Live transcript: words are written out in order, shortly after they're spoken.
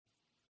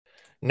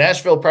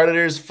Nashville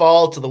Predators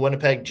fall to the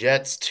Winnipeg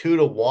Jets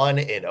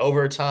 2-1 in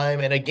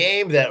overtime in a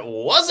game that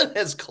wasn't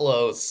as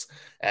close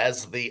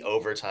as the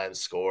overtime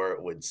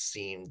score would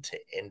seem to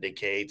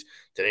indicate.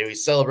 Today we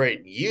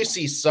celebrate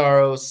UC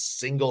Saros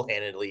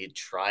single-handedly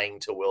trying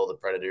to will the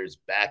Predators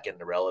back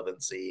into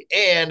relevancy.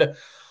 And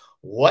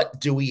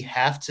what do we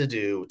have to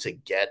do to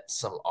get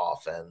some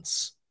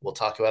offense? We'll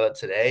talk about it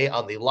today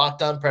on the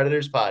Locked On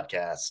Predators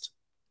podcast.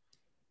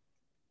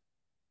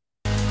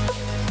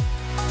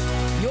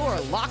 Your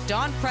Locked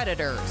On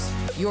Predators,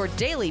 your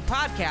daily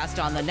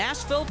podcast on the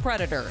Nashville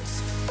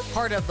Predators.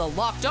 Part of the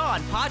Locked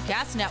On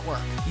Podcast Network,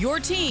 your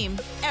team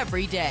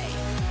every day.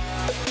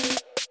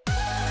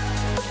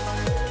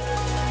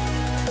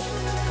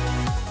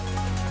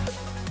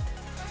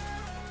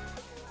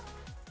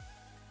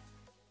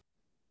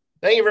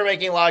 Thank you for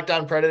making Locked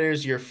On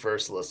Predators your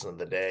first listen of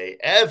the day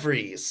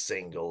every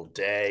single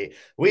day.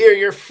 We are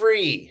your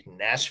free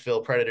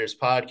Nashville Predators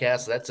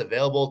podcast that's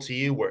available to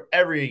you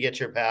wherever you get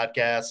your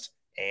podcast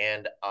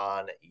and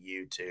on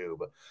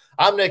YouTube.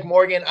 I'm Nick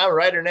Morgan. I'm a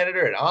writer and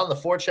editor at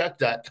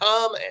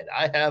ontheforecheck.com, and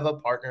I have a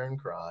partner in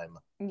crime.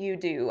 You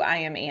do. I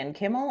am Ann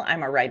Kimmel.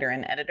 I'm a writer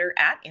and editor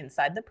at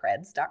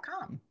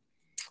InsideThePreds.com.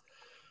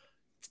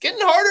 It's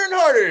getting harder and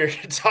harder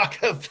to talk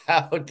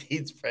about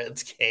these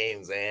Preds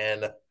games,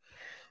 and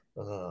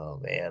oh,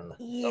 man.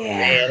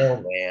 Yeah.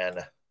 Oh,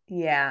 man.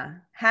 Yeah.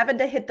 Having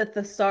to hit the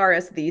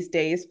thesaurus these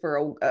days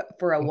for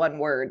a one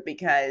word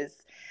because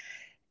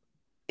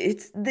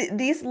it's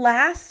these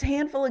last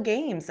handful of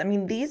games. I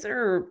mean, these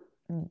are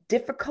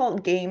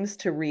difficult games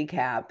to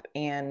recap,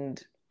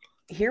 and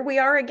here we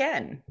are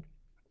again.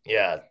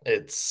 Yeah,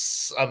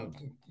 I'm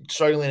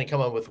struggling to come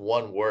up with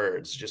one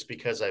words just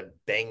because I've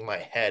banged my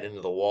head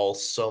into the wall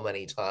so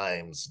many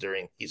times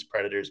during these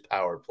Predators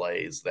power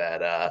plays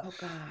that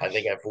I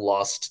think I've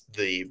lost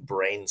the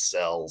brain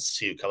cells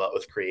to come up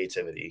with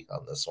creativity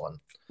on this one.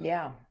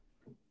 Yeah.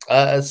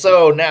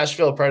 So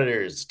Nashville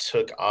Predators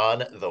took on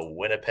the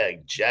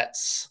Winnipeg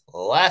Jets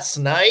last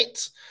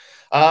night.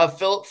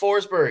 Philip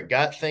Forsberg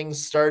got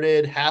things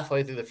started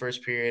halfway through the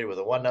first period with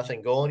a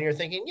 1-0 goal, and you're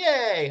thinking,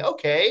 yay,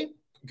 okay,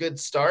 good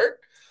start.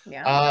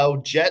 Yeah.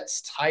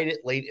 Jets tied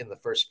it late in the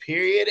first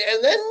period,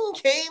 and then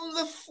came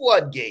the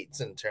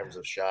floodgates in terms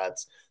of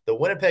shots. The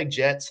Winnipeg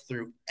Jets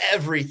threw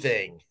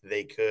everything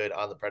they could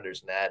on the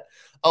Predators net.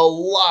 A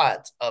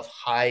lot of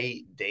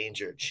high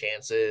danger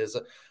chances.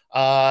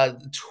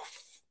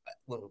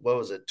 What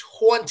was it?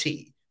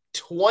 20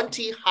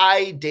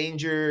 high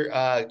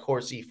danger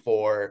Corsi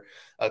for,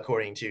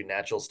 according to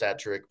Natural Stat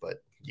Trick,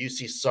 but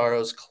UC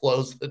Saros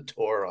closed the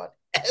door on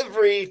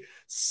every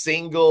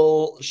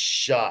single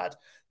shot.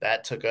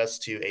 That took us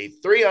to a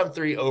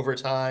 3-on-3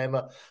 overtime.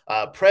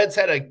 Preds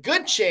had a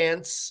good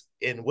chance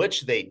in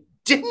which they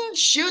didn't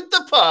shoot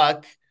the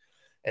puck,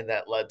 and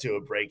that led to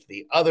a break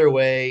the other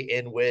way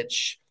in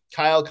which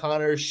Kyle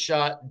Connor's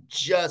shot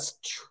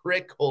just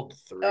trickled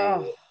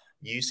through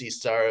UC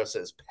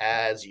Saros'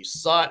 pads. You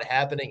saw it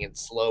happening in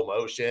slow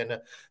motion,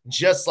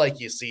 just like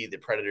you see the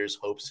Predators'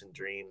 hopes and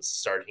dreams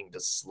starting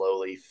to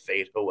slowly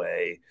fade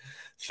away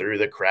through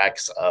the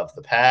cracks of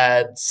the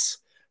pads.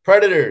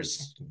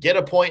 Predators get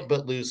a point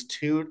but lose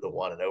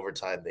 2-1 in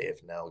overtime. They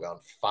have now gone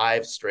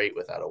 5 straight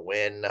without a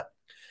win.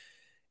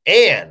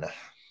 And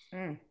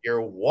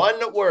your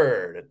one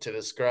word to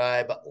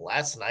describe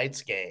last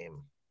night's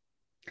game.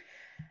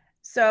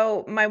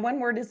 So my one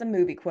word is a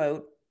movie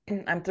quote.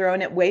 I'm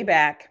throwing it way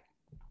back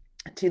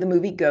to the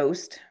movie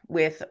Ghost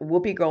with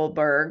Whoopi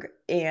Goldberg.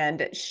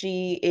 And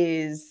she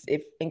is,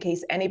 if in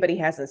case anybody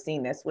hasn't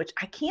seen this, which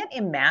I can't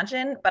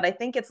imagine, but I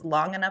think it's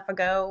long enough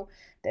ago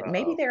that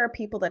maybe there are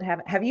people that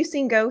haven't. Have you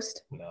seen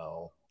Ghost?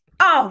 No.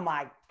 Oh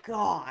my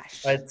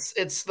gosh. I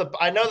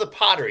know the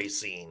pottery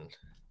scene.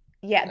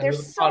 Yeah,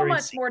 there's so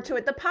much more to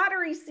it. The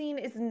pottery scene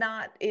is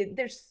not.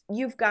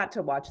 You've got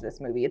to watch this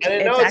movie. It's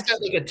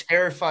got like a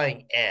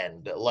terrifying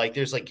end. Like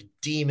there's like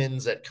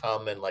demons that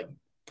come and like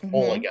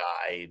pull a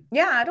guy.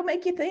 Yeah, it'll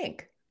make you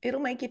think.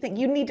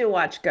 You need to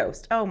watch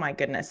Ghost. Oh my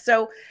goodness.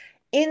 So,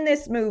 in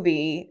this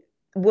movie,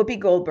 Whoopi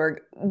Goldberg,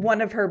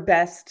 one of her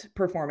best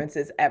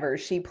performances ever.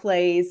 She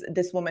plays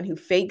this woman who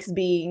fakes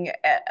being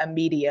a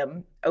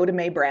medium. Oda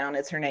Mae Brown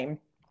is her name.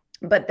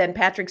 But then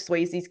Patrick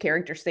Swayze's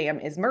character, Sam,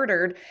 is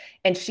murdered,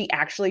 and she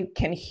actually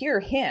can hear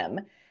him.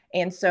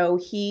 And so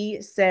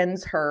he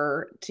sends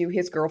her to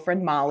his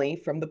girlfriend, Molly,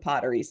 from the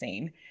pottery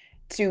scene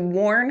to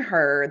warn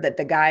her that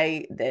the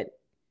guy that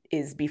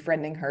is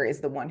befriending her is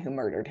the one who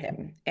murdered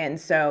him. And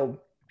so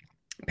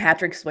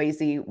Patrick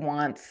Swayze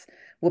wants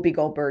Whoopi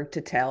Goldberg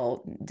to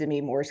tell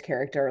Demi Moore's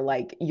character,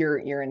 like, you're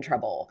in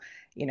trouble,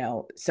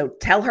 so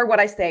tell her what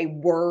I say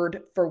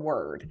word for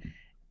word.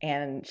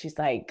 And she's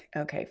like,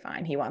 okay,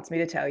 fine. He wants me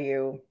to tell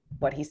you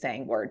what he's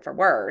saying word for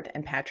word.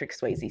 And Patrick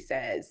Swayze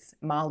says,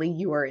 Molly,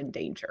 you are in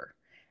danger.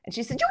 And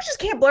she said, you just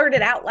can't blurt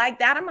it out like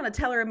that. I'm going to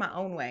tell her in my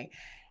own way.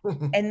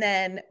 And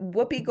then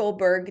Whoopi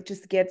Goldberg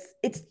just gets,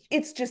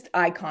 it's just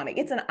iconic.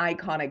 It's an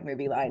iconic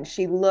movie line.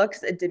 She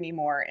looks at Demi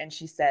Moore and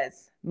she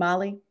says,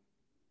 Molly,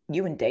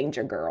 you in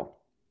danger, girl.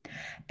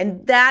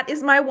 And that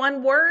is my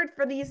one word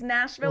for these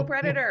Nashville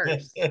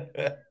Predators.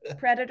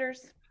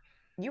 Predators,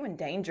 you in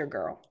danger,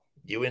 girl.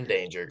 You in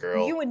danger,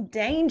 girl. You in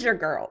danger,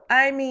 girl.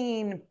 I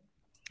mean,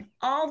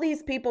 all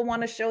these people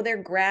want to show their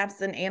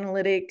graphs and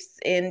analytics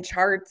and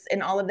charts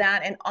and all of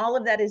that. And all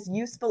of that is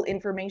useful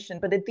information.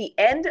 But at the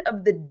end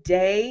of the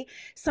day,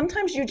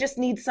 sometimes you just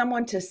need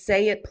someone to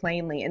say it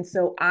plainly. And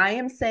so I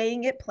am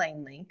saying it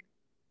plainly.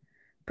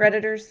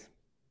 Predators,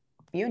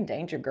 you in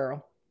danger,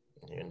 girl.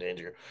 You in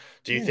danger.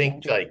 Do you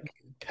think like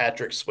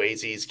Patrick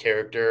Swayze's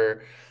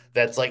character,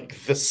 that's like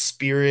the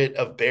spirit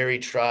of Barry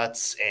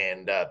Trotz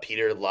and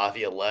Peter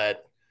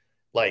Laviolette,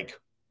 like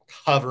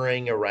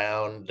hovering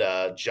around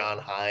John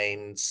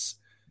Hines,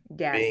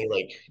 Yes.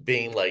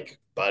 being like,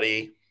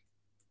 buddy,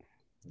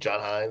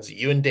 John Hines,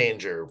 you in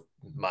danger,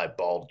 my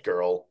bald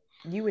girl.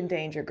 You in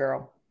danger,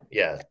 girl.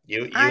 Yeah,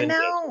 you I in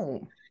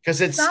know.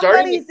 because it's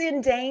Somebody's starting.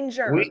 in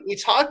danger. We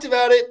talked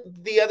about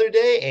it the other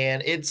day,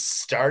 and it's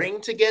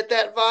starting to get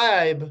that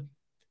vibe.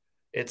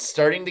 It's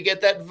starting to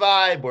get that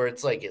vibe where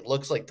it's like it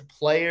looks like the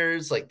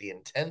players, like the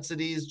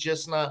intensity is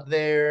just not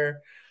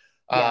there.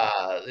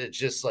 It's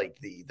just like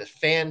the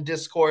fan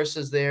discourse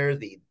is there,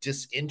 the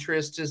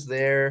disinterest is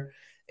there,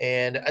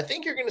 and I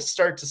think you're going to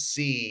start to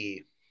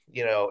see,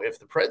 if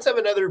the Preds have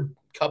another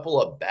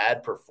couple of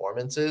bad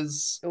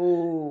performances,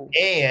 Ooh.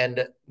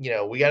 and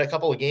we got a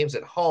couple of games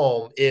at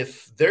home,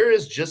 if there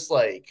is just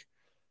like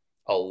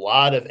a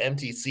lot of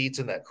empty seats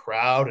in that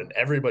crowd and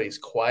everybody's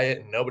quiet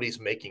and nobody's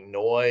making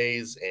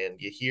noise and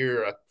you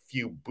hear a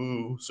few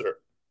boos or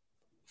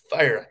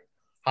fire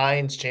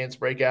Hines chants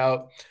break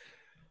out,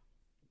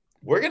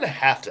 we're going to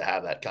have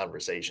that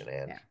conversation,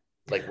 Ann. Yeah.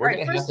 Like, we're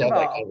going to have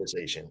that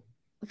conversation.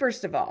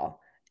 First of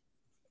all,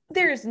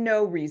 there's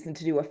no reason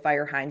to do a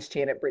fire Hines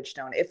chant at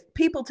Bridgestone. If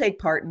people take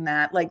part in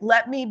that, like,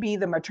 let me be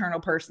the maternal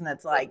person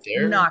that's like,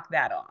 knock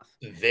that off.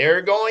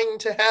 They're going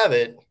to have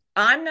it.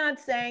 I'm not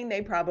saying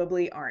they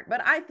probably aren't, but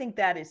I think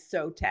that is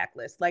so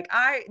tactless. Like,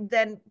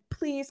 then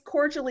please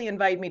cordially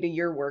invite me to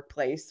your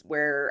workplace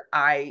where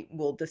I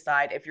will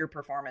decide if your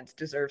performance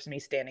deserves me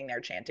standing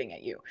there chanting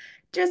at you.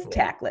 Just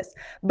tactless.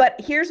 But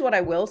here's what I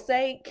will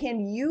say.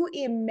 Can you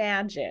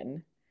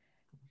imagine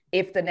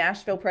if the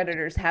Nashville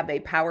Predators have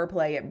a power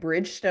play at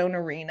Bridgestone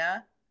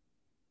Arena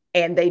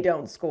and they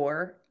don't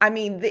score? I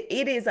mean,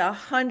 it is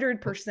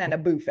 100% a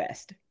boo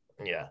fest.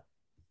 Yeah.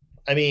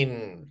 I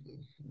mean,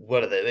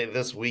 what are they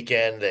this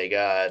weekend? They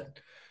got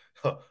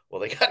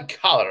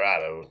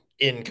Colorado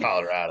in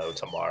Colorado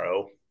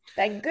tomorrow.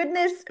 Thank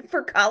goodness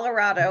for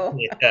Colorado.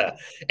 Yeah.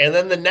 And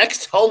then the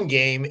next home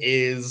game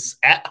is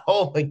at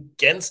home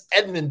against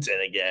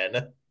Edmonton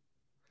again.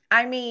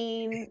 I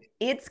mean,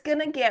 it's going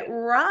to get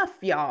rough,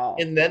 y'all.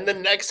 And then the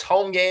next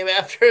home game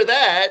after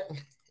that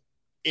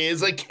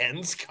is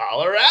against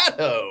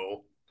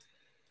Colorado.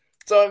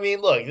 So, I mean,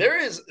 look, there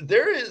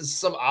is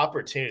some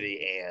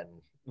opportunity, and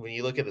when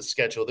you look at the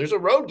schedule, there's a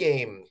road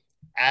game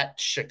at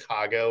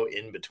Chicago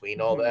in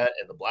between all that,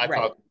 and the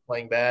Blackhawks are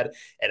playing bad.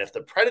 And if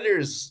the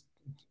Predators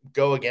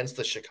go against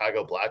the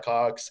Chicago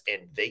Blackhawks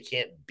and they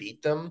can't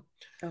beat them,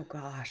 oh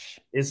gosh,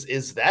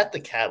 is that the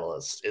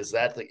catalyst? Is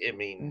that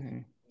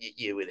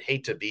you would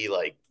hate to be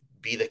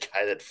the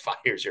guy that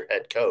fires your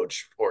head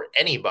coach or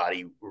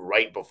anybody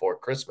right before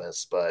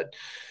Christmas, but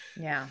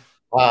yeah.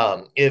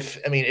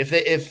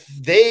 If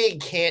they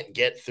can't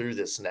get through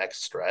this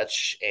next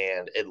stretch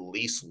and at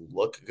least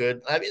look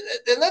good, I mean,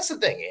 and that's the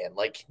thing, Ann.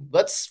 Like,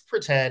 let's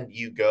pretend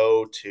you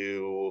go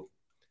to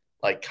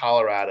like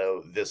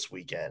Colorado this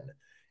weekend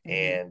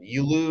and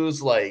you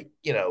lose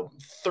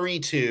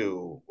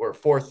 3-2 or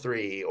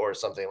 4-3 or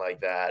something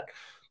like that,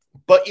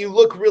 but you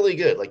look really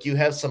good. Like, you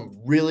have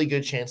some really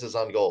good chances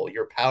on goal.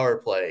 Your power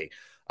play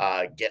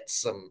get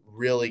some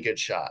really good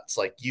shots.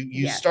 Like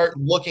you start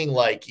looking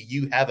like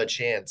you have a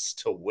chance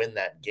to win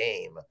that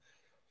game.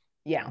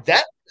 Yeah.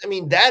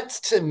 That's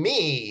to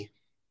me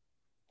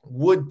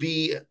would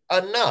be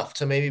enough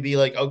to maybe be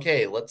like,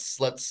 okay, let's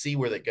see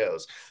where that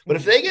goes. But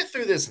if they get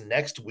through this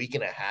next week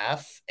and a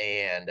half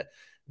and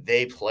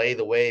they play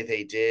the way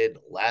they did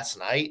last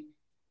night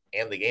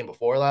and the game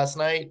before last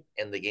night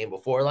and the game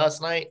before last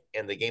night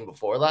and the game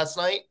before last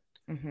night,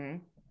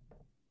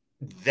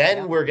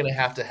 then we're going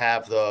to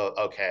have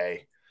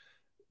okay,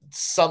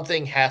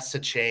 something has to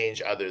change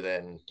other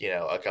than,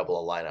 a couple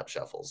of lineup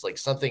shuffles, like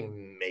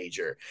something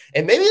major.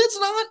 And maybe it's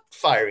not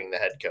firing the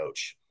head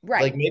coach.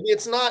 Right. Like, maybe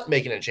it's not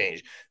making a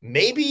change.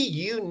 Maybe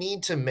you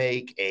need to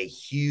make a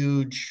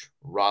huge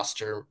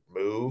roster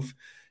move.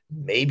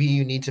 Maybe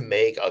you need to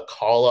make a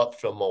call up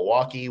from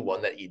Milwaukee,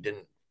 one that you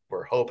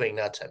were hoping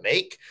not to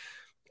make.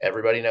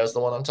 Everybody knows the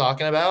one I'm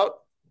talking about.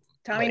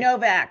 Tommy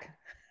Novak.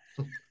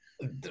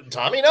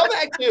 Tommy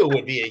Novak too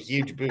would be a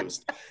huge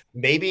boost.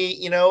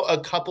 Maybe, a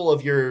couple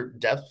of your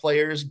depth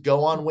players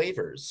go on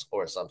waivers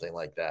or something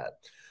like that.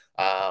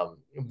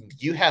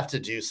 You have to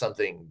do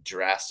something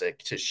drastic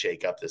to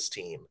shake up this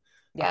team.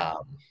 Yeah.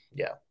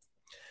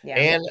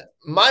 And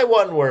my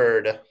one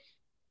word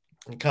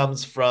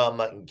comes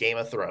from Game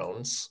of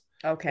Thrones.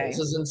 Okay. This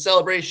is in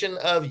celebration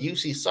of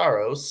UC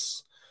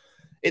Saros.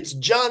 It's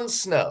Jon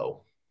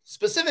Snow.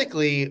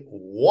 specifically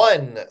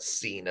one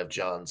scene of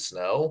Jon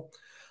Snow,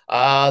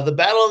 the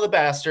Battle of the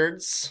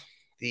Bastards,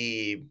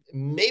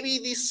 maybe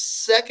the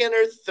second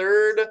or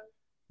third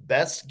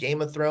best Game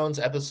of Thrones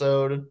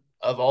episode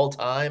of all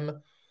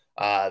time.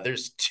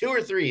 There's 2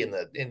 or 3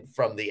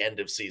 from the end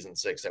of season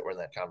 6 that were in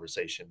that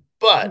conversation,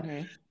 but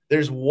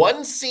there's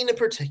one scene in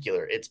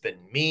particular. It's been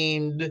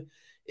memed.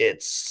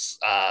 It's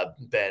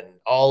been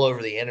all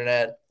over the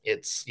internet.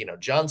 It's,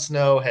 Jon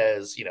Snow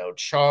has,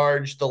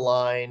 charged the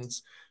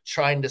lines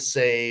trying to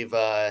save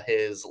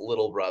his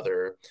little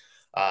brother.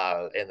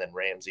 And then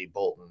Ramsay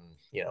Bolton,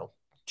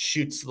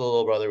 shoots the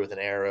little brother with an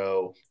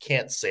arrow,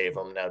 can't save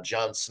him. Now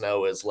Jon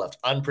Snow is left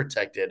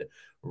unprotected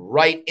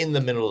right in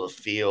the middle of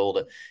the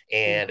field,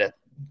 and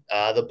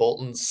the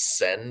Boltons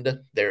send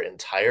their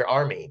entire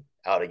army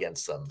out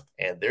against them.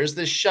 And there's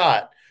this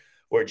shot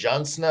where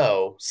Jon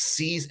Snow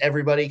sees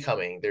everybody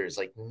coming. There's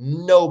like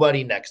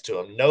nobody next to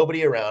him,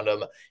 nobody around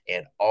him,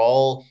 and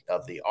all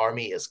of the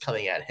army is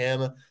coming at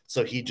him.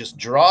 So he just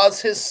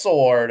draws his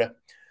sword,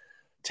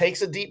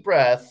 takes a deep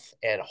breath,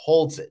 and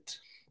holds it.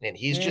 And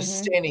he's just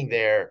standing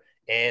there,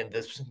 and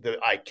the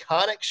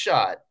iconic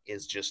shot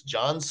is just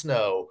Jon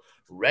Snow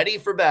ready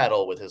for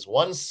battle with his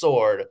one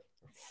sword,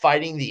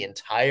 fighting the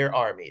entire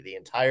army. The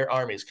entire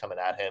army is coming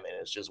at him, and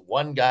it's just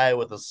one guy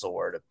with a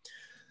sword.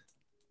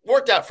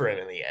 Worked out for him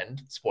in the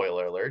end.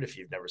 Spoiler alert if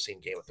you've never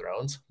seen Game of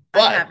Thrones.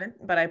 I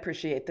haven't, but I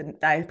appreciate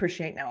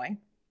knowing.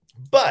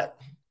 But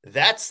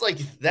that's like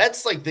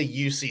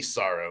the UC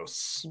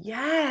Saros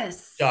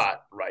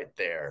shot right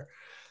there.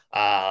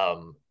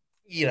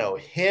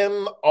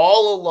 Him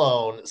all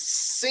alone,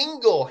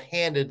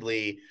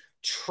 single-handedly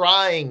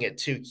trying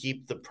to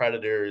keep the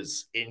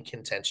Predators in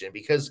contention,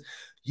 because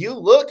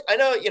I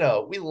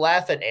know, we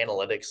laugh at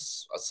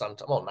analytics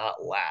sometimes. Well,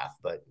 not laugh,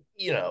 but,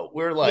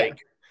 we're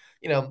like,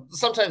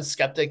 sometimes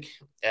skeptic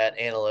at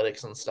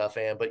analytics and stuff,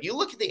 but you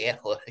look at the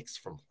analytics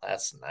from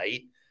last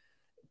night,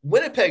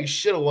 Winnipeg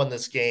should have won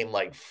this game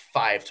like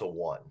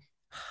 5-1.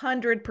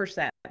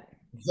 100%.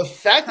 The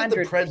fact that the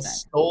Preds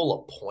stole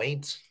a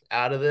point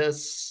out of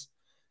this,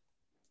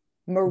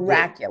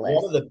 miraculous.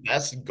 One of the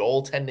best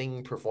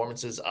goaltending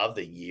performances of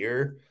the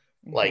year.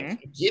 Like,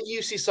 give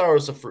UC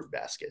Saros a fruit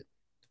basket.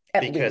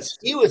 Because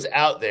he was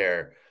out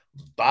there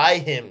by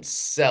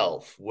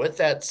himself with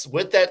that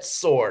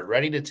sword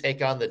ready to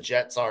take on the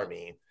Jets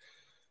army.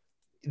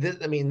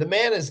 The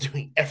man is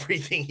doing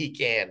everything he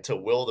can to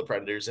will the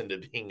Predators into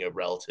being a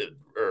relative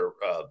or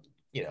a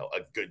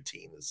good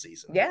team this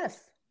season. Yes.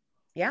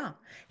 Yeah.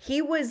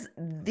 He was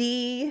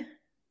the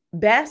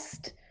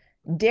best,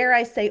 dare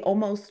I say,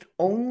 almost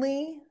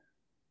only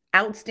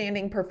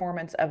outstanding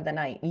performance of the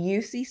night.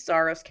 UC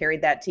Saros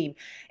carried that team,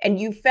 and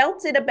you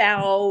felt it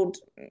about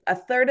a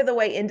third of the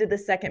way into the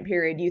second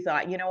period. You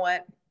thought, you know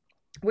what?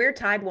 We're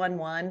tied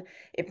 1-1.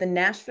 If the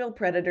Nashville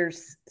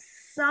Predators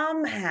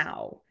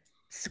somehow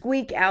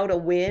squeak out a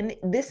win,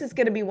 this is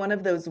going to be one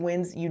of those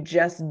wins you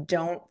just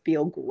don't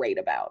feel great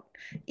about.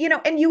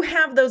 And you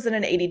have those in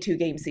an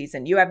 82-game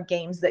season. You have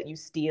games that you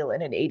steal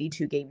in an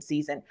 82-game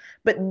season.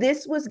 But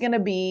this was going to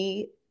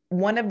be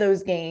one of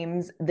those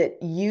games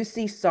that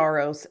UC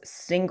Saros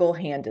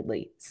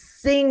single-handedly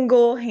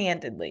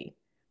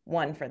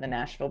won for the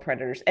Nashville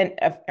Predators.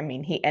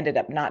 And he ended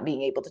up not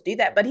being able to do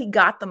that, but he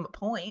got them a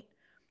point.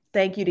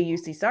 Thank you to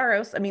UC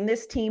Saros.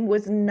 This team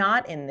was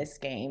not in this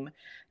game.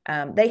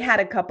 They had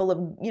a couple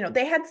of,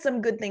 they had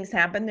some good things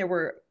happen. There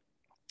were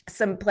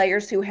some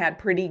players who had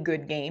pretty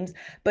good games,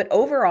 but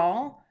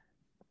overall,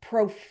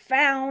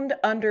 profound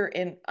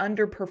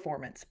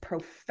underperformance.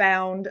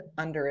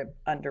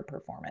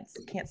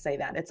 Can't say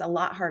that. It's a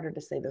lot harder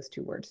to say those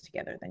two words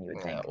together than you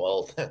would think.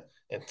 Well,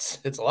 it's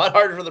a lot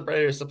harder for the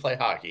Predators to play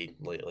hockey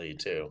lately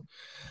too.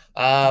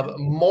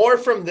 More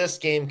from this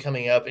game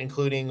coming up,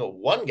 including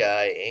one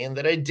guy and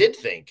that I did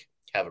think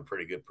have a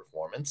pretty good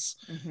performance.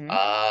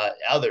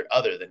 Other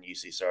than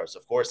UC Saros,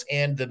 of course,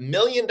 and the $1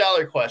 million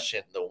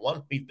question, the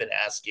one we've been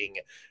asking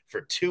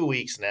for 2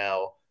 weeks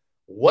now.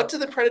 What do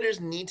the Predators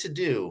need to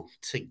do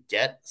to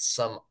get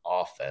some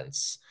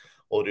offense?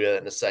 We'll do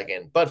that in a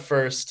second. But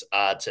first,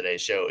 today's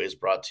show is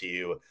brought to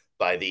you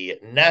by the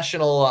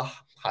National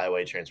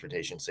Highway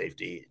Transportation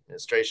Safety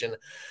Administration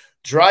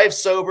Drive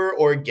Sober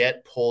or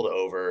Get Pulled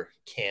Over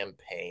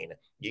campaign.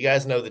 You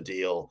guys know the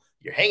deal.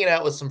 You're hanging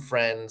out with some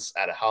friends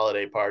at a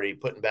holiday party,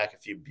 putting back a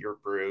few beer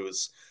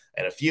brews,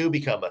 and a few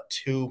become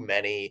too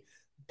many.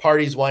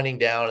 Party's winding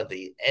down at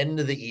the end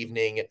of the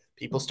evening.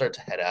 People start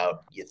to head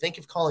out. You think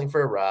of calling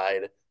for a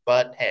ride,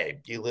 but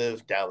hey, you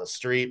live down the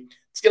street.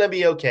 It's going to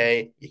be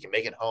okay. You can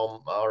make it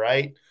home. All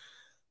right.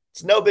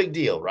 It's no big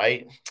deal,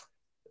 right?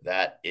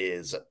 That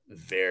is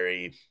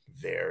very,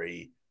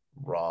 very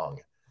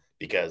wrong.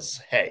 Because,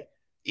 hey,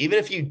 even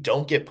if you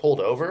don't get pulled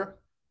over,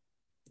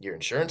 your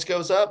insurance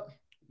goes up.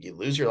 You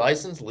lose your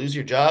license, lose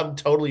your job,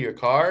 total your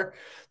car.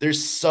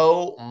 There's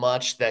so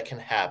much that can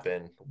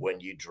happen when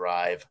you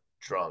drive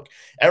drunk.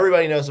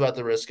 Everybody knows about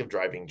the risk of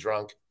driving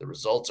drunk. The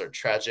results are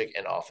tragic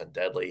and often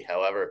deadly.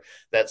 However,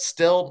 that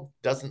still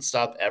doesn't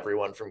stop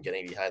everyone from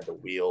getting behind the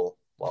wheel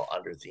while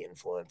under the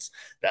influence.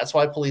 That's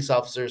why police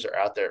officers are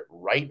out there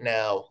right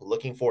now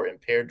looking for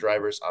impaired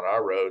drivers on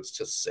our roads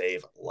to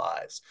save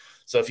lives.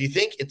 So if you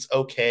think it's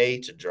okay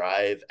to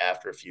drive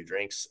after a few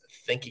drinks,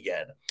 think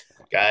again.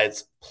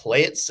 Guys,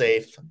 play it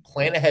safe,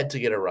 plan ahead to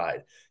get a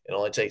ride. It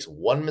only takes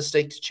one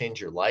mistake to change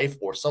your life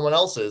or someone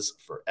else's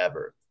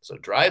forever. So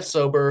drive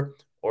sober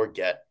or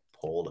get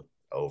pulled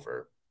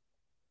over.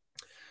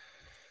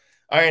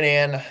 All right,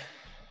 Ann.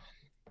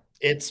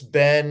 It's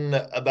been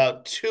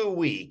about 2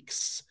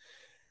 weeks,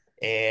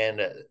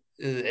 and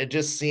it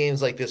just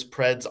seems like this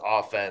Preds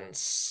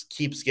offense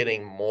keeps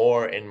getting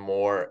more and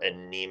more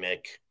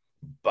anemic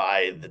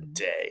by the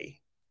day.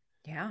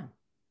 Yeah.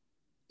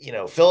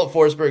 Philip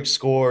Forsberg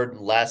scored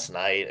last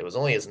night. It was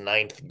only his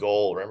 9th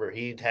goal. Remember,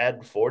 he'd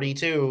had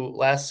 42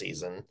 last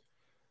season.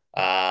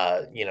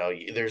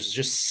 There's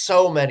just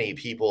so many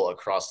people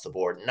across the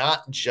board,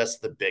 not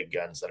just the big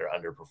guns that are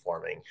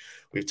underperforming.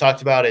 We've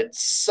talked about it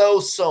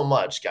so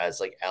much. Guys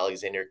like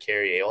Alexander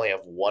Carrier only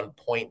have 1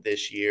 point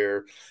this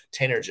year.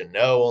 Tanner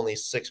Jeannot only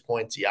 6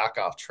 points.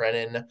 Yakov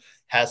Trenin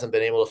hasn't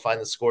been able to find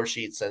the score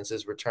sheet since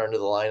his return to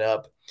the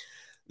lineup.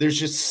 There's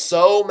just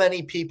so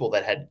many people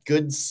that had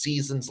good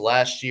seasons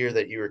last year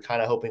that you were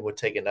kind of hoping would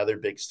take another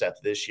big step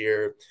this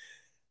year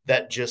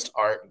that just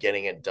aren't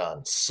getting it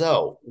done.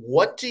 So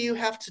what do you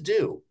have to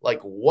do?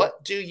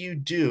 What do you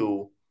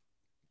do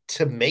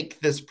to make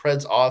this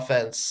Preds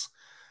offense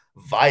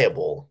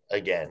viable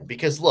again?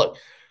 Because look,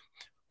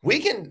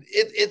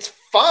 it's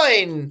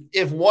fine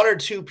if one or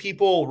two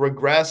people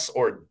regress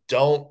or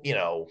don't,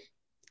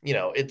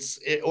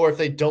 or if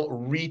they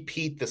don't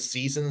repeat the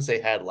seasons they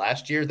had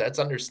last year, that's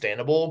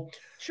understandable.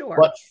 Sure.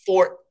 But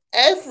for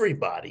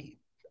everybody,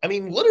 I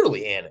mean,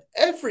 literally, Ann,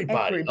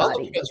 everybody.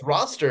 This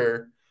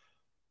roster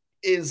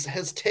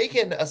has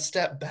taken a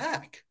step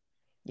back.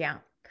 Yeah.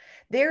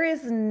 There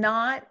is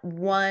not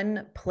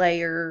one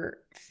player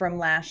from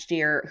last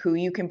year who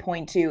you can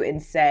point to and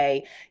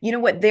say, you know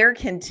what, they're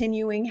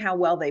continuing how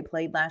well they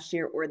played last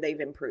year or they've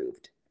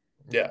improved.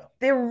 Yeah.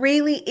 There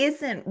really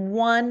isn't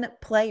one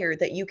player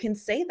that you can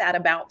say that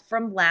about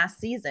from last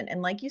season.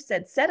 And like you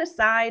said, set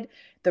aside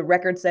the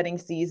record-setting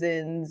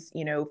seasons,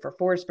 for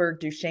Forsberg,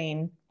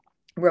 Duchesne,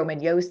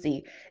 Roman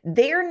Josi,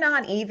 they're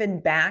not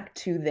even back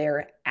to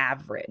their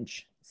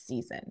average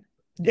season.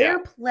 They're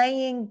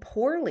playing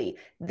poorly.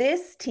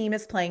 This team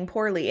is playing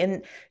poorly.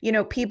 And,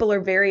 people are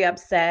very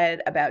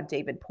upset about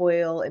David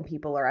Poile, and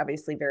people are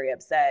obviously very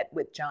upset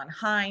with John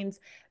Hynes.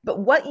 But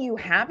what you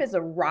have is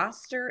a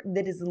roster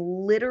that is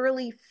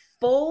literally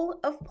full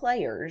of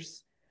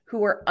players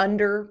who are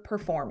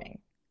underperforming.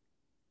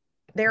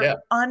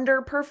 They're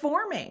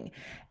underperforming.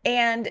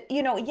 And,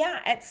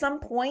 at some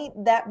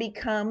point that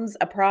becomes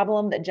a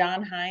problem that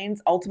John Hynes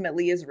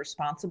ultimately is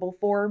responsible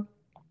for.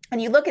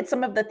 And you look at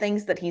some of the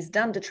things that he's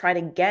done to try to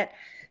get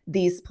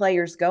these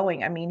players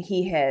going. I mean,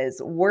 he has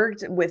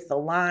worked with the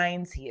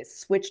lines. He has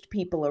switched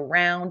people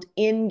around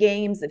in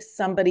games. If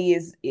somebody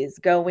is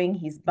going,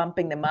 he's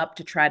bumping them up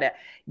to try to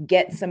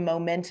get some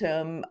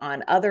momentum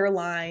on other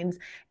lines.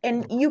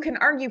 And you can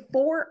argue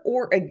for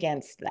or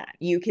against that.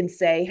 You can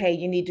say, hey,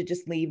 you need to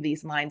just leave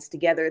these lines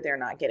together. They're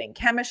not getting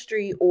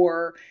chemistry.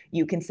 Or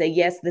you can say,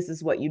 yes, this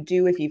is what you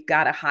do. If you've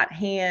got a hot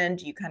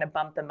hand, you kind of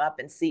bump them up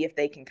and see if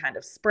they can kind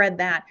of spread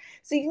that.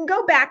 So you can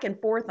go back and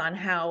forth on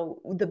how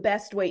the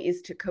best way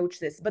is to coach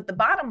this. But the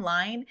bottom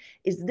line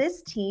is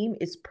this team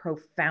is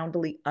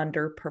profoundly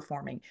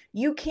underperforming.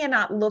 You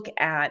cannot look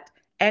at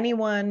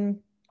anyone.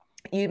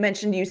 You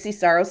mentioned Juuse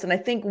Saros, and I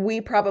think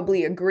we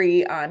probably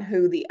agree on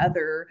who the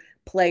other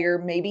player,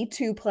 maybe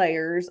two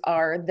players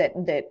are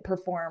that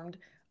performed,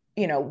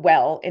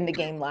 well in the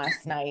game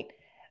last night.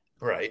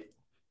 Right.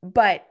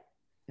 But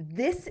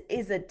this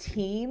is a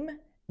team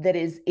that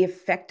is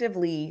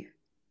effectively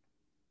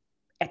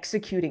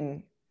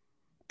executing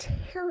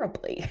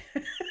terribly.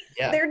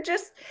 Yeah.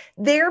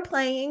 They're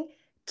playing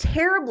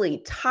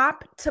terribly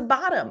top to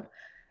bottom.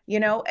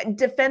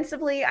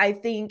 Defensively, I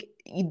think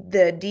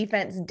the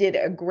defense did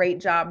a great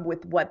job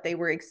with what they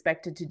were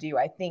expected to do.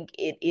 I think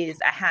it is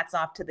a hats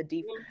off to the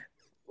defense.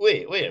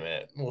 Wait a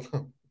minute.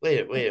 Wait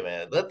a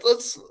minute.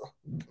 Let's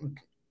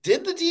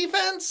did the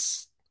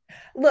defense?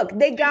 Look,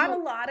 they got a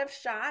lot of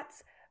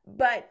shots,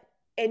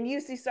 and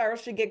Juuse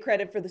Saros should get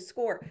credit for the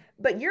score.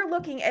 But you're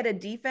looking at a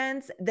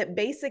defense that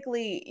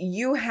basically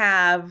you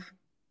have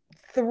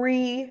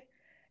three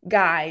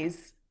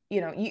guys.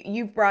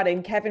 You've brought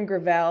in Kevin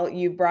Gravel,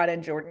 you've brought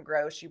in Jordan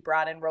Gross, you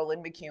brought in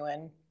Roland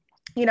McEwen,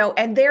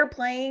 and they're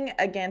playing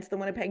against the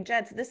Winnipeg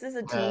Jets. This is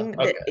a team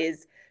that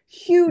is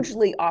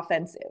hugely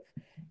offensive,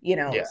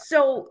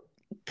 So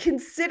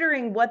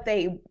considering what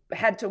they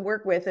had to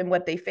work with and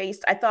what they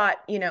faced, I thought,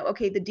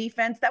 okay, the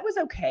defense, that was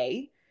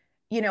okay.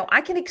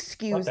 I can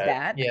excuse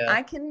that. Yeah.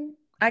 I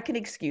can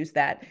excuse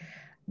that.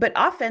 But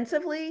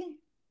offensively,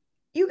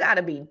 you got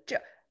to be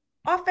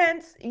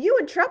offense. You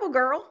in trouble,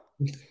 girl.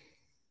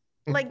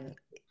 And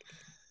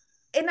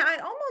I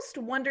almost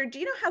wonder, do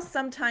you know how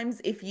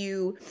sometimes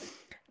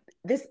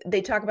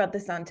they talk about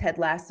this on Ted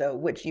Lasso,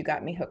 which you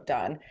got me hooked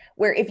on,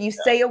 where if you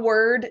say a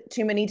word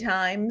too many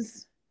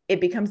times,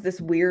 it becomes this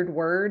weird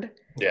word.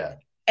 Yeah.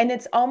 And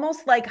it's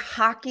almost like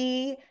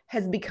hockey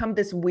has become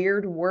this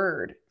weird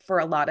word for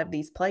a lot of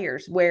these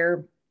players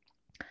where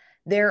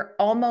they're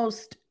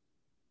almost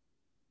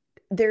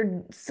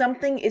there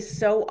something is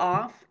so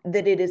off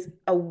that it is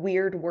a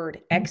weird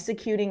word.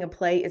 Executing a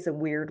play is a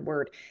weird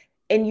word.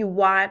 And you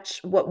watch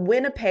what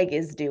Winnipeg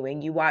is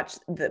doing, you watch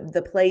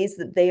the plays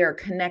that they are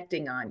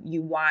connecting on,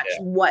 you watch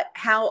Yeah.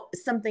 how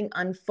something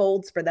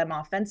unfolds for them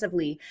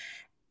offensively.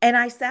 And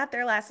I sat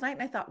there last night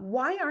and I thought,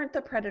 why aren't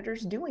the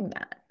Predators doing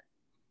that?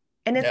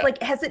 And it's Yeah.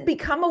 like, has it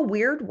become a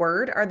weird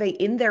word? Are they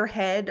in their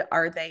head?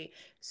 Are they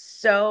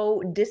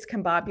so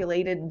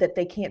discombobulated that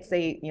they can't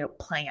say,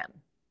 plan,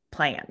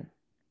 plan,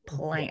 Yeah.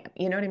 plan?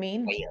 You know what I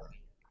mean? Plan.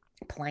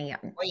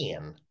 Plan,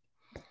 Plan.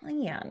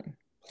 plan.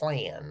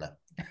 Plan.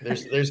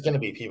 There's going to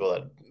be people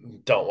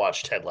that don't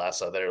watch Ted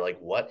Lasso that are like,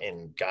 what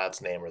in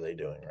God's name are they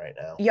doing right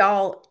now?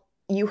 Y'all,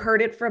 you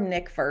heard it from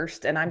Nick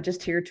first, and I'm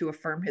just here to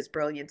affirm his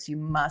brilliance. You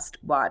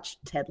must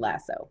watch Ted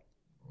Lasso.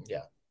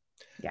 Yeah.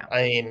 Yeah.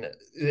 I mean,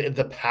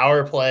 the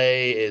power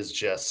play is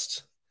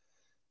just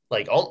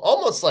like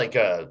almost like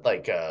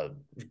a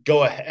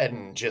go ahead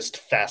and just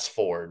fast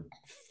forward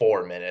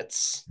 4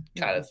 minutes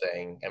kind of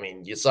thing. I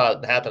mean, you saw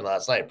it happen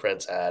last night.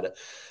 Preds had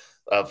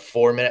a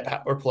 4-minute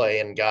power play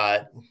and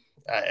got,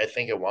 I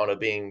think it wound up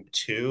being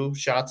 2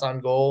 shots on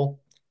goal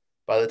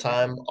by the Yeah.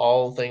 time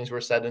all things were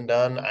said and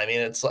done. I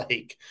mean, it's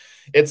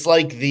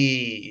like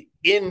the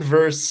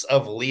inverse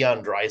of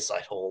Leon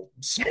Draisaitl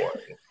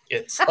scoring.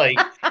 It's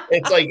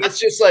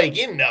just like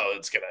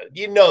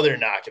they're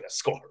not gonna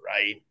score,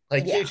 right?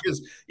 Like Yeah.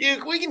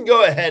 we can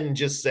go ahead and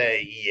just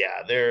say,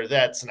 yeah,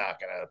 that's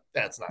not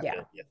Yeah.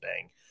 gonna be a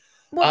thing.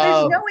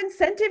 Well, there's no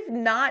incentive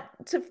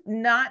not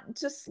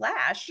to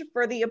slash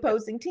for the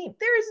opposing team.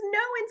 There is no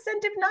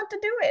incentive not to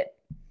do it.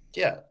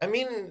 Yeah, I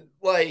mean,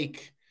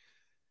 like,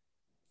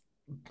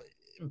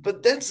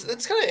 but that's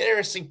kind of an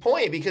interesting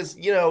point because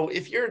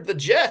if you're the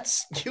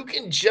Jets, you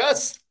can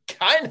just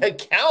kind of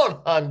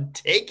count on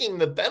taking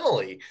the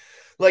penalty.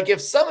 Like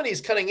if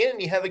somebody's cutting in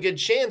and you have a good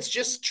chance,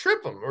 just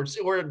trip them or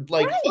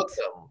like Right. hook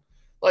them,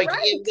 like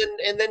Right.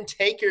 and then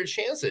take your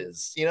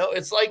chances.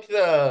 It's like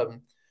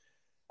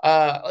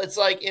it's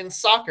like in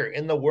soccer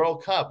in the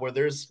World Cup where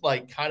there's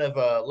like kind of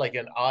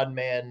an odd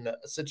man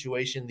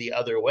situation the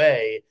other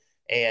way,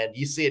 and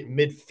you see it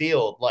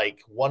midfield,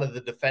 like one of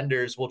the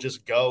defenders will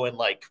just go and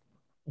like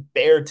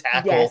bear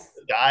tackle Yes.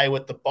 the guy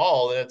with the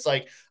ball. And it's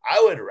like,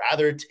 I would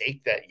rather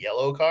take that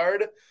yellow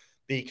card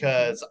Mm-hmm.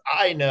 because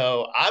I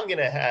know I'm going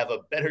to have a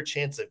better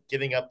chance of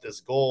giving up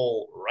this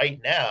goal right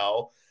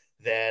now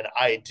than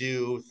I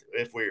do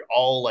if we're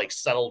all like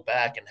settled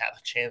back and have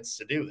a chance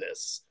to do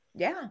this.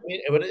 Yeah. I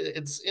mean, but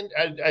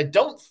I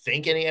don't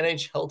think any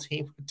NHL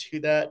team would do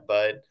that,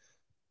 but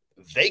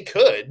they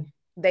could.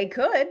 They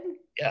could.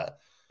 Yeah.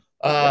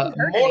 It wouldn't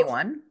hurt More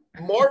anyone.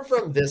 more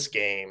from this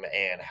game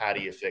and how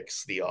do you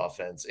fix the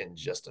offense in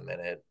just a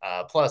minute.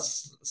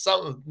 Plus,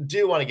 some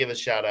do want to give a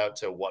shout out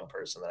to one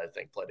person that I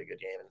think played a good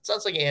game, and it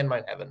sounds like Ann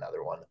might have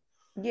another one.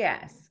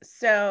 Yes.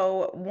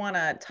 So, want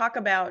to talk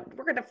about,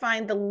 we're going to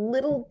find the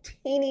little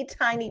teeny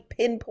tiny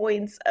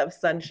pinpoints of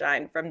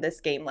sunshine from this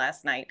game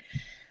last night.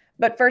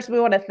 But first, we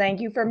want to thank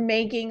you for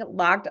making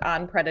Locked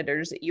On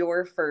Predators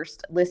your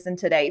first listen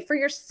today. For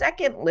your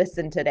second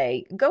listen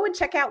today, go and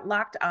check out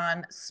Locked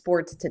On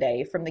Sports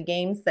Today. From the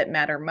games that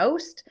matter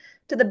most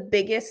to the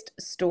biggest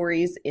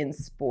stories in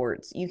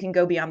sports, you can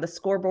go beyond the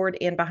scoreboard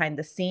and behind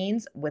the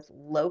scenes with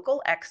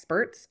local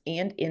experts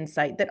and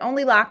insight that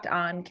only Locked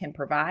On can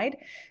provide.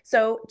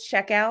 So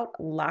check out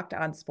Locked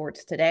On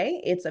Sports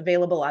Today. It's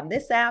available on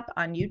this app,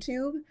 on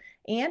YouTube,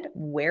 and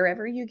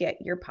wherever you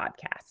get your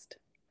podcast.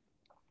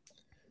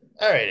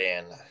 All right,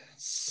 Ann.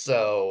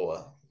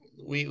 So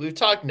we've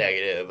talked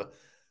negative.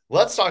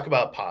 Let's talk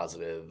about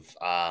positive.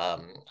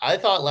 I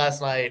thought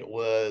last night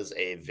was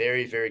a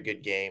very, very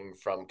good game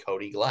from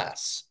Cody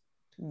Glass.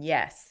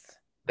 Yes.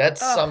 That's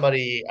Oh,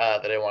 somebody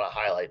that I want to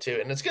highlight too.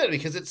 And it's good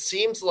because it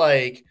seems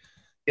like,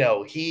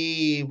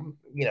 he,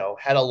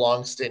 had a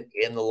long stint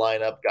in the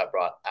lineup, got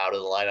brought out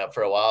of the lineup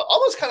for a while,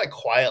 almost kind of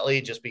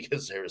quietly just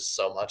because there was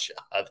so much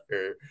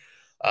other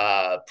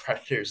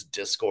Predators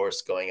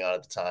discourse going on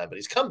at the time. But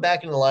he's come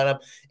back in the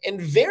lineup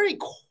and very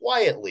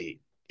quietly,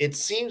 it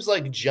seems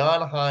like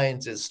John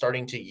Hines is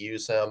starting to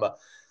use him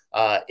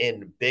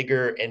in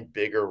bigger and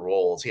bigger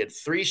roles. He had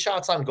 3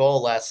 shots on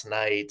goal last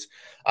night.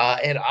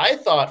 And I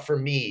thought for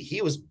me,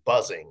 he was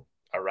buzzing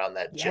around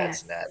that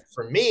Jets yes. net.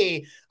 For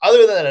me,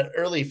 other than an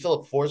early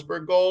Philip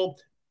Forsberg goal,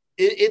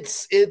 it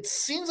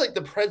seems like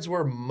the Preds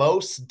were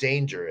most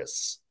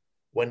dangerous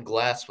when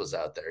Glass was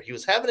out there. He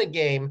was having a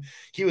game.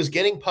 He was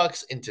getting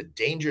pucks into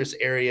dangerous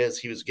areas.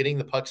 He was getting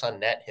the pucks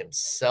on net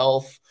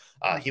himself.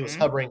 He was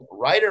hovering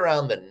right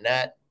around the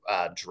net,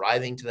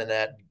 driving to the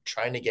net,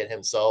 trying to get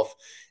himself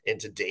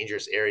into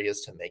dangerous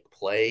areas to make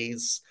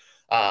plays.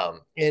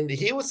 And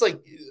he was like,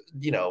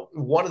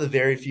 one of the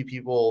very few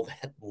people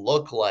that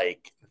look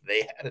like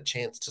they had a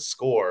chance to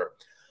score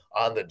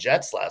on the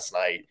Jets last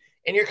night.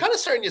 And you're kind of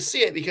starting to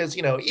see it because,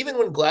 even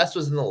when Glass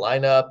was in the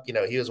lineup,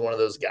 he was one of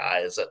those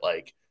guys that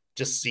like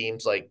just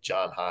seems like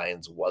John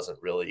Hines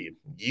wasn't really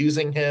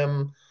using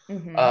him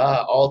Mm-hmm.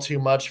 all too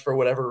much for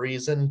whatever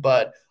reason.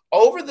 But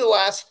over the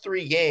last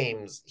 3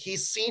 games,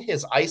 he's seen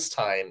his ice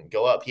time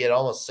go up. He had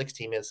almost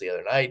 16 minutes the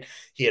other night.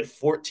 He had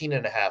 14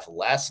 and a half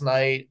last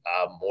night,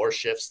 more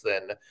shifts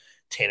than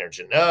Tanner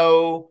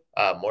Jeannot,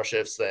 more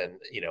shifts than,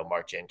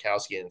 Mark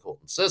Jankowski and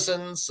Colton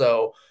Sissons.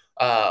 So,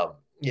 and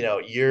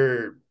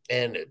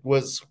it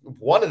was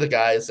one of the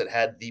guys that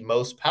had the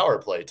most power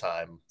play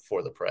time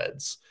for the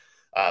Preds.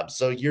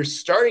 So you're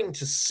starting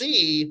to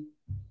see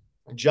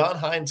John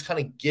Hines kind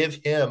of give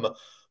him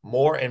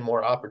more and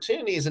more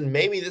opportunities. And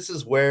maybe this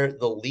is where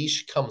the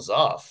leash comes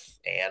off.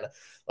 And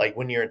like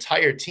when your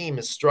entire team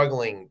is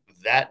struggling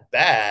that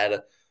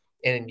bad,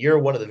 and you're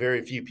one of the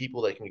very few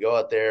people that can go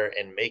out there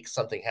and make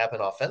something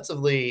happen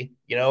offensively,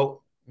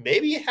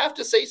 maybe you have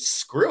to say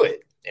screw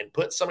it and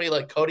put somebody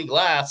like Cody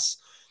Glass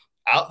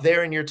out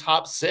there in your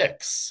top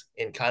 6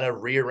 and kind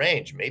of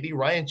rearrange. Maybe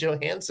Ryan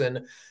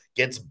Johansson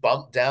gets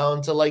bumped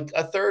down to like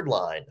a third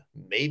line.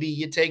 Maybe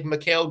you take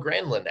Mikael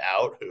Granlund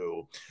out,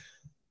 who,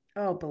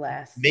 oh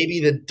bless,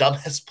 maybe the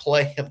dumbest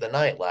play of the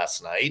night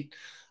last night.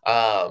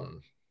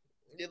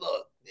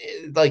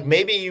 Like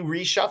maybe you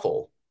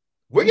reshuffle.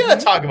 We're going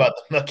to talk about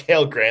the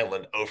Mikael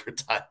Granlund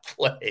overtime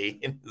play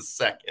in a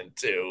second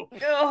too.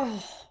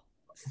 Oh,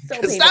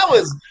 because that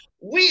was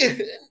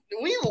we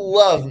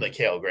love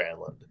Mikael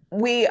Granlund.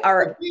 We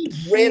are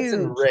rant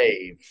and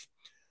rave,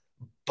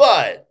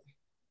 but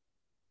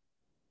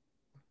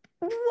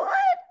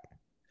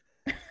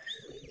what?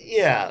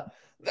 Yeah,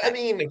 I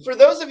mean, for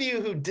those of you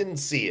who didn't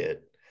see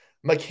it,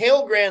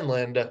 Mikael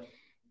Granlund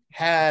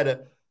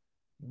had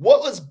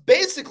what was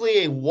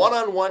basically a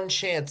one-on-one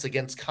chance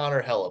against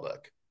Connor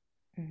Hellebuyck.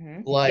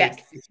 Mm-hmm. Like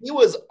he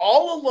was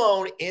all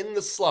alone in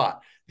the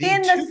slot.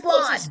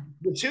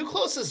 The two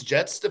closest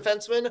Jets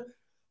defensemen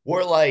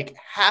were like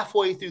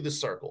halfway through the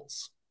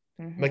circles.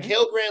 Mm-hmm.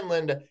 Mikael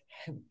Granlund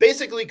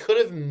basically could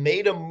have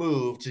made a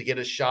move to get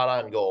a shot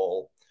on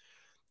goal.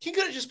 He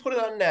could have just put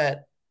it on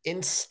net.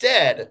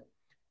 Instead,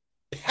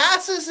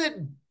 passes it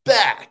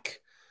back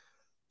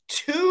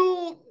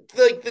to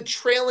the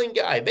trailing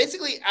guy,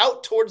 basically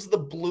out towards the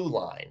blue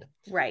line.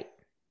 Right.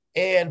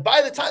 And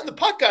by the time the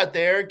puck got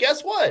there,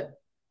 guess what?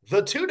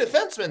 The 2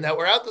 defensemen that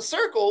were out the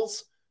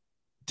circles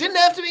didn't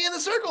have to be in the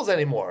circles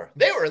anymore.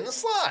 They were in the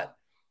slot.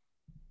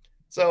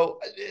 So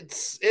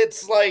it's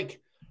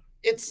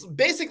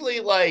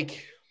basically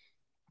like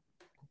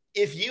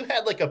if you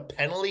had like a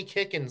penalty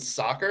kick in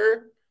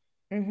soccer,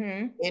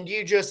 mm-hmm. and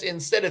you just,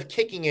 instead of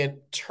kicking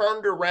it,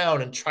 turned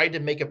around and tried to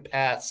make a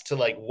pass to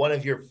like one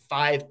of your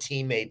 5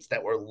 teammates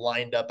that were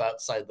lined up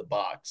outside the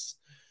box.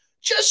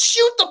 Just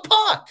shoot the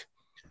puck.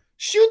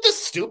 Shoot the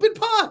stupid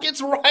puck.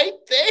 It's right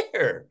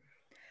there.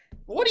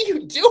 What are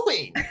you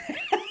doing?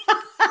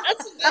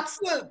 that's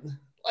the,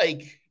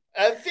 like,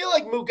 I feel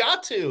like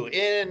Mugatu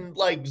in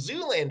like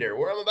Zoolander,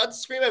 where I'm about to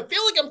scream, I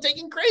feel like I'm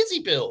taking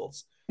crazy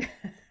pills. Do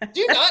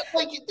you not,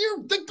 like,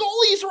 the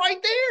goalie's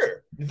right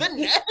there. The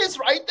net is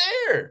right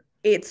there.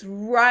 It's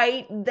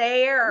right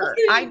there. What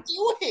are you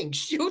doing?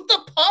 Shoot the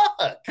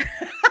puck.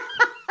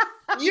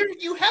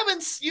 You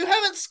haven't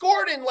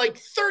scored in like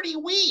 30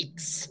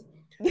 weeks.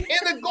 And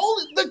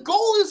the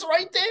goal is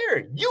right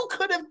there. You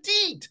could have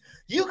deked.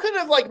 You could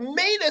have like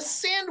made a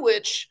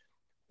sandwich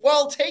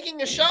while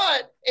taking a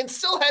shot and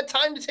still had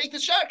time to take the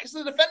shot because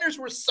the defenders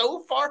were so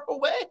far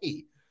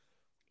away.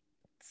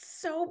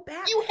 So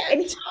bad. You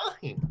had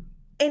time.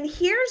 And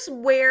here's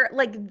where,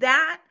 like,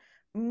 that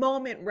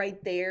moment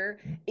right there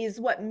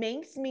is what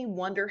makes me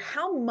wonder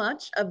how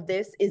much of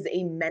this is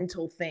a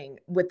mental thing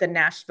with the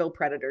Nashville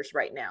Predators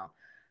right now.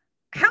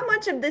 How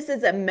much of this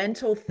is a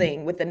mental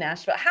thing with the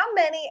Nashville? How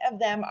many of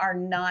them are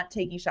not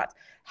taking shots?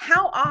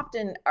 How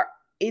often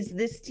is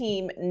this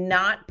team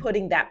not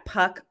putting that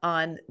puck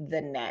on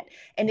the net?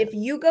 And if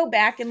you go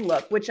back and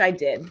look, which I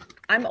did,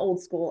 I'm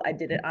old school, I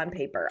did it on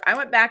paper. I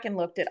went back and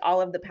looked at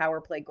all of the power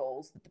play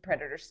goals that the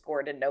Predators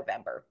scored in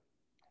November.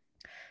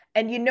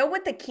 And you know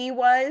what the key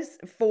was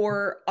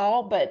for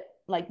all but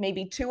like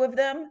maybe 2 of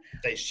them?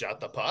 They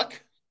shot the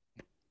puck.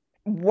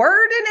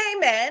 Word and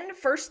amen,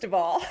 first of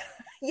all.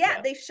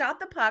 Yeah, they shot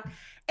the puck.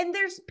 And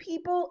there's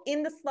people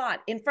in the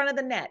slot in front of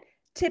the net,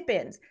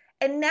 tip-ins.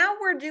 And now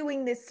we're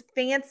doing this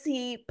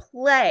fancy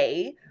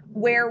play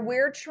where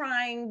we're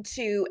trying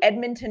to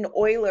Edmonton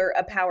Oiler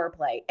a power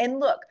play. And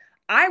look,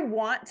 I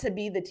want to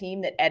be the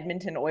team that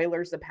Edmonton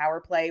Oilers a power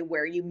play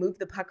where you move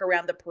the puck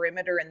around the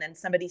perimeter and then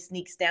somebody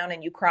sneaks down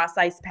and you cross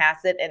ice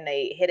pass it and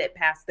they hit it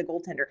past the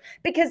goaltender.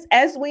 Because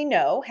as we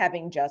know,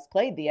 having just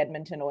played the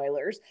Edmonton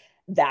Oilers,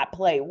 that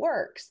play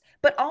works.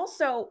 But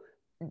also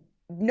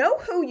know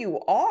who you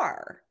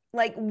are.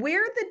 Like,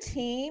 we're the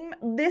team.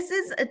 This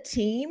is a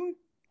team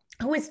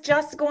who is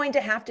just going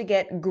to have to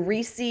get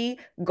greasy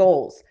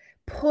goals.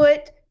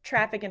 Put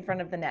traffic in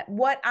front of the net.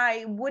 What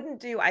I wouldn't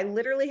do, I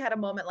literally had a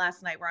moment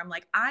last night where I'm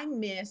like, I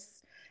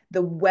miss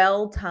the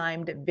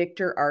well-timed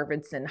Victor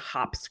Arvidsson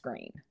hop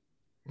screen.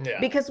 Yeah.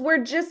 because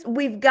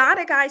we've got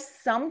a guy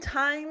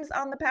sometimes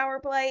on the power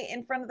play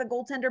in front of the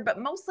goaltender, but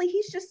mostly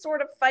he's just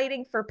sort of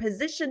fighting for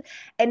position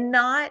and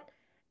not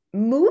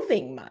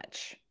moving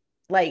much.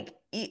 Like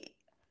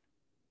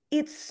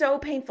it's so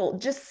painful.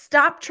 Just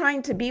stop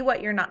trying to be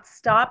what you're not.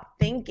 Stop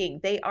thinking.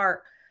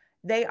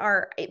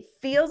 It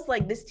feels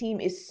like this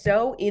team is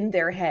so in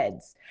their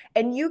heads.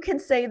 And you can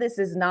say this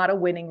is not a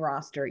winning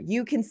roster.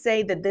 You can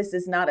say that this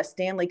is not a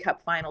Stanley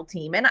Cup final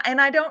team. And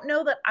I don't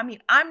know that, I mean,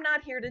 I'm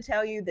not here to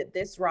tell you that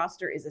this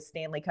roster is a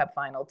Stanley Cup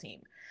final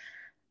team.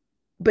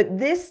 But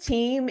this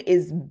team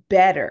is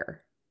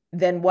better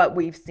than what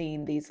we've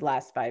seen these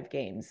last 5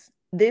 games.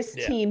 This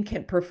team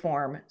can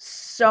perform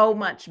so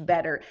much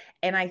better.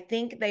 And I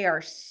think they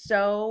are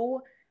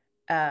so,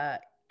 I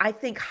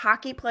think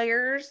hockey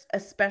players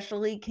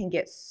especially can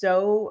get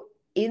so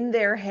in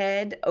their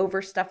head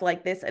over stuff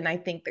like this. And I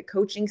think the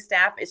coaching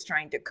staff is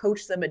trying to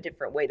coach them a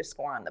different way to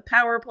score on the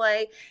power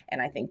play. And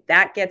I think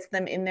that gets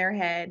them in their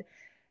head.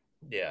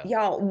 Yeah.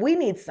 Y'all, we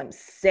need some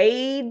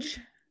sage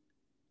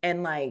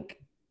and like,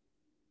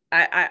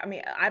 I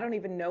mean, I don't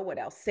even know what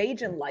else.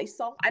 Sage and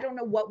Lysol. I don't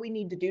know what we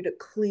need to do to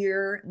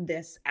clear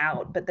this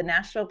out. But the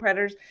Nashville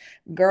Predators,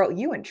 girl,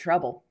 you in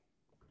trouble.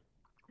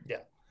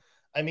 Yeah.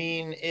 I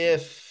mean,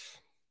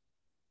 if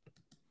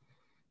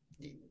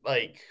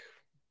like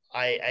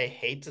I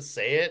hate to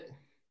say it,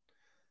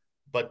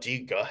 but do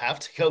you have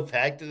to go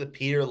back to the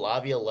Peter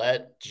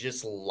Laviolette,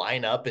 just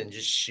line up and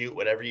just shoot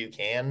whatever you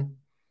can?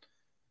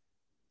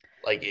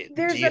 Like,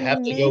 do you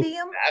have to go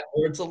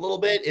backwards a little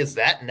bit? Is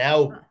that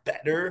now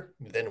better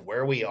than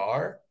where we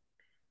are?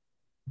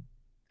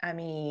 I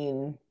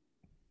mean,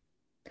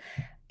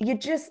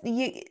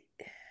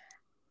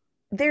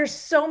 there's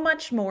so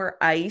much more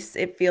ice,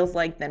 it feels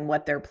like, than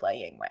what they're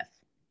playing with.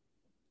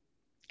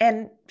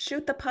 And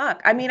shoot the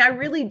puck. I mean, I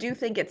really do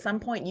think at some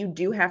point you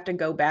do have to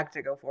go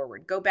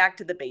forward, go back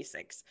to the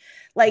basics.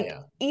 Like,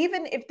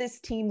 even if this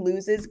team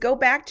loses, go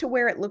back to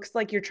where it looks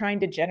like you're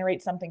trying to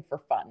generate something for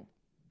fun.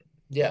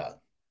 Yeah.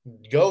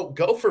 Go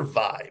for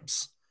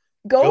vibes.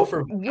 Go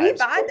for vibes. We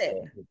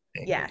vibing.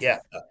 Yes. Yeah.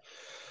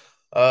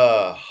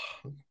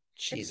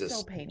 Jesus.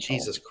 So painful.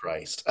 Jesus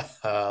Christ.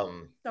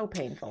 So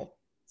painful.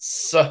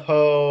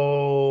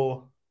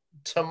 So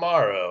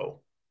tomorrow.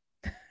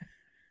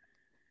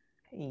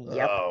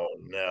 Yep. Oh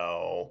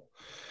no.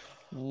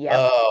 Yep.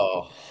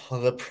 Oh,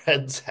 the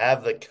Preds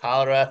have the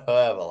Colorado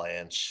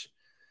Avalanche.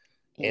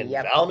 And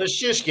Val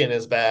Nichushkin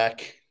is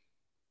back.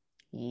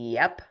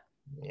 Yep.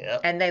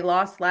 Yep. And they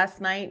lost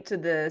last night to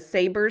the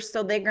Sabres,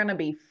 so they're going to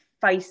be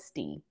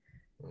feisty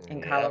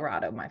in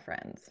Colorado, my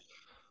friends.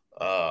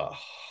 I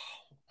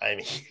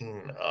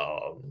mean,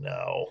 oh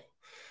no.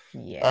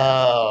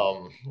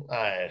 Yeah.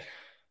 I've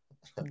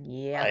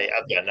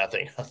got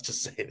nothing else to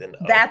say than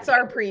that's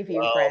our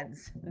preview,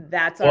 friends.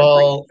 That's our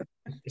preview.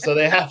 So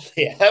they have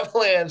the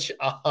Avalanche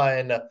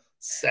on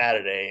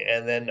Saturday,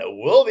 and then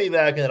we'll be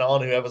back in an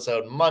all-new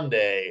episode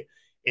Monday,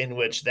 in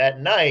which that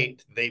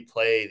night they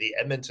play the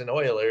Edmonton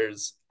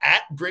Oilers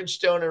at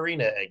Bridgestone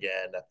Arena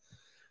again.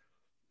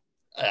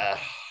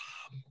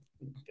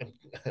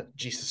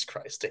 Jesus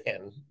Christ,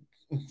 Dan.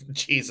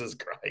 Jesus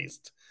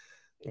Christ.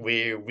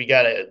 We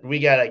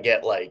gotta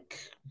get like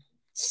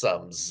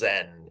some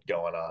zen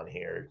going on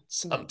here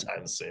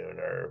sometime soon,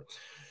 or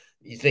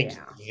you think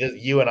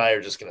you and I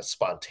are just going to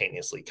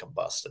spontaneously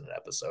combust in an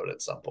episode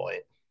at some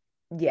point?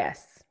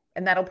 Yes.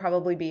 And that'll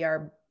probably be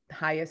our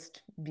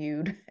highest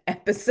viewed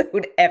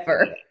episode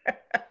ever.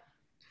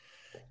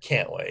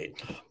 Can't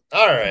wait.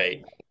 All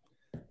right.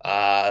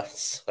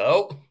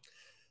 So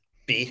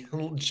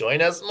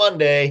join us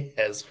Monday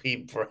as we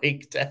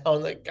break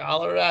down the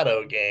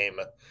Colorado game.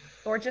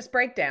 Or just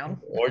break down.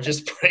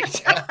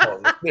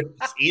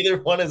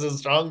 Either one is a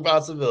strong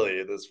possibility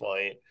at this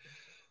point.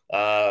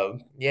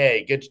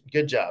 Yay,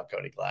 good job,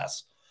 Cody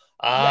Glass.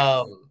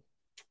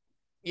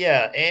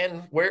 Yeah,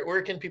 and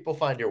where can people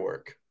find your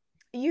work?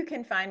 You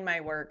can find my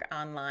work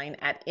online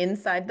at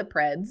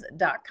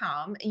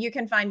InsideThePreds.com. You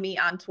can find me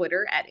on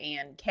Twitter at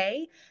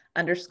AnnK_Mama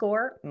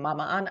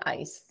on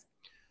Ice.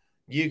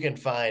 You can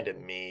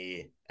find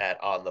me at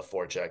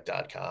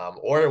ontheforecheck.com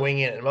or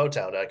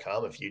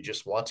wingitandmotown.com if you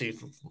just want to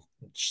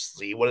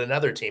see what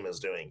another team is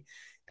doing.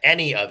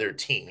 Any other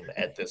team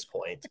at this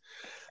point.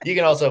 You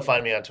can also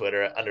find me on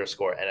Twitter at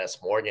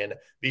 _NSMorgan.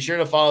 Be sure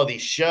to follow the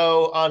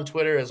show on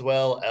Twitter as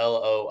well,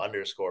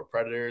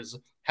 LO_Predators.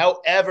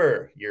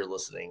 However you're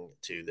listening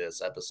to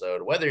this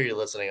episode, whether you're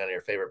listening on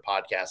your favorite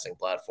podcasting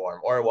platform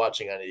or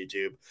watching on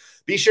YouTube,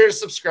 be sure to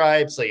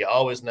subscribe so you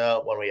always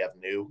know when we have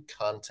new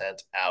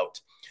content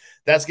out.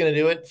 That's going to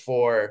do it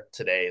for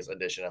today's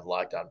edition of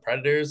Locked On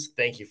Predators.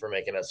 Thank you for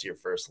making us your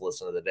first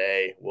listen of the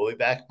day. We'll be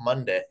back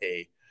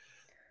Monday,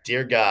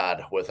 dear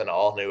God, with an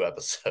all-new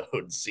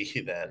episode. See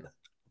you then.